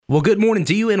Well, good morning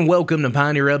to you and welcome to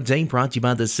Pioneer Update, brought to you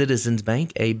by the Citizens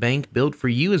Bank, a bank built for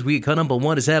you. As we get caught up on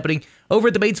what is happening over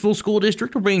at the Batesville School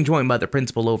District, we're being joined by the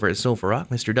principal over at Sulphur Rock,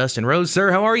 Mr. Dustin Rose. Sir,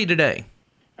 how are you today?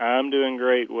 I'm doing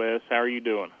great, Wes. How are you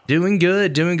doing? Doing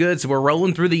good, doing good. So we're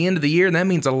rolling through the end of the year, and that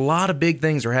means a lot of big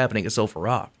things are happening at Sulphur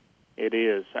Rock. It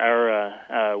is.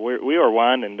 We are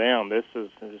winding down. This is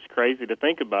crazy to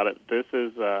think about it.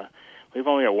 We've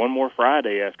only got one more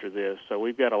Friday after this, so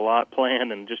we've got a lot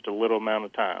planned in just a little amount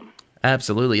of time.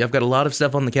 Absolutely. I've got a lot of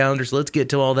stuff on the calendar, so let's get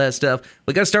to all that stuff.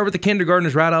 We got to start with the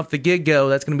kindergartners right off the get-go.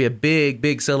 That's going to be a big,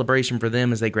 big celebration for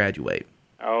them as they graduate.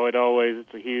 Oh,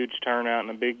 it's a huge turnout and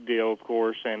a big deal, of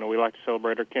course, and we like to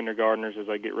celebrate our kindergartners as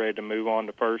they get ready to move on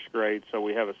to first grade. So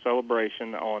we have a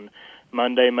celebration on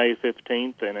Monday, May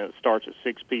 15th, and it starts at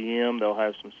 6 p.m. They'll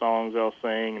have some songs they'll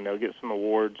sing, and they'll get some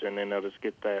awards, and then they'll just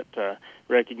get that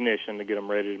recognition to get them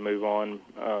ready to move on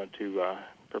to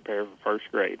prepare for first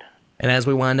grade. And as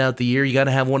we wind out the year, you got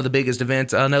to have one of the biggest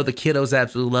events. I know the kiddos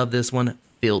absolutely love this one,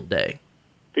 Field Day.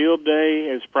 Field Day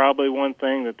is probably one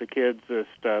thing that the kids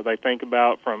they think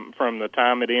about from the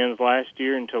time it ends last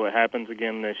year until it happens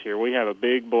again this year. We have a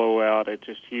big blowout. It's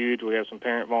just huge. We have some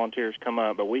parent volunteers come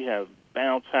up, but we have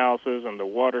bounce houses and the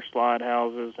water slide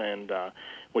houses, and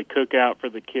we cook out for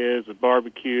the kids, a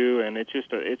barbecue, and it's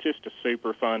just a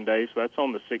super fun day. So that's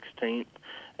on the 16th,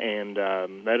 and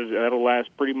that'll last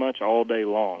pretty much all day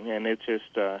long. And it's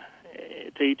just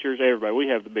teachers, everybody, we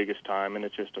have the biggest time, and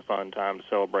it's just a fun time to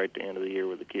celebrate the end of the year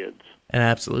with the kids.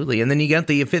 Absolutely. And then you got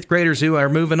the fifth graders who are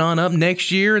moving on up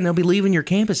next year, and they'll be leaving your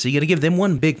campus, so you got to give them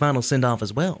one big final send-off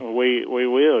as well. We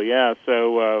will, yeah.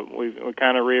 So we're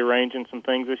kind of rearranging some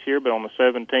things this year, but on the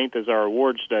 17th is our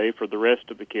awards day for the rest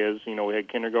of the kids. You know, we had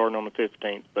kindergarten on the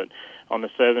 15th, but on the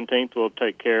 17th we'll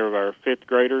take care of our fifth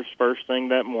graders first thing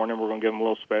that morning. We're going to give them a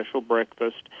little special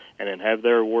breakfast and then have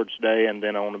their awards day, and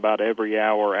then on about every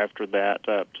hour after that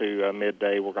up to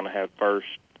midday we're going to have first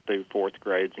through fourth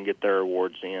grades and get their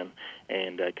awards in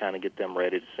and kind of get them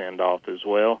ready to send off as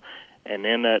well. And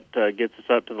then that gets us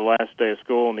up to the last day of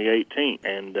school on the 18th.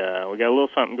 And we got a little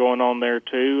something going on there,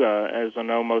 too. As I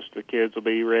know, most of the kids will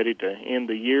be ready to end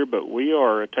the year, but we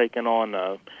are taking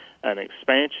on an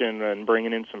expansion and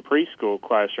bringing in some preschool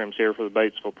classrooms here for the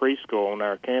Batesville Preschool on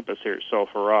our campus here at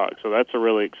Sulphur Rock. So that's a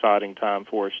really exciting time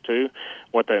for us, too.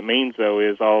 What that means, though,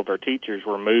 is all of our teachers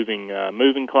were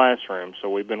moving classrooms. So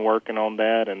we've been working on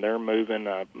that, and they're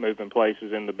moving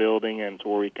places in the building and to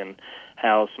where we can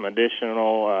house some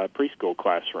additional preschool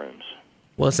classrooms.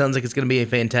 Well, it sounds like it's going to be a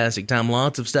fantastic time.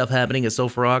 Lots of stuff happening at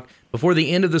Sulphur Rock before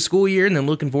the end of the school year, and then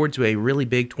looking forward to a really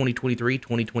big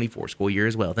 2023-2024 school year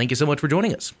as well. Thank you so much for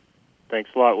joining us. Thanks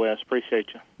a lot, Wes. Appreciate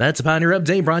you. That's a Pioneer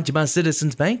Update brought to you by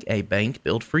Citizens Bank, a bank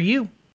built for you.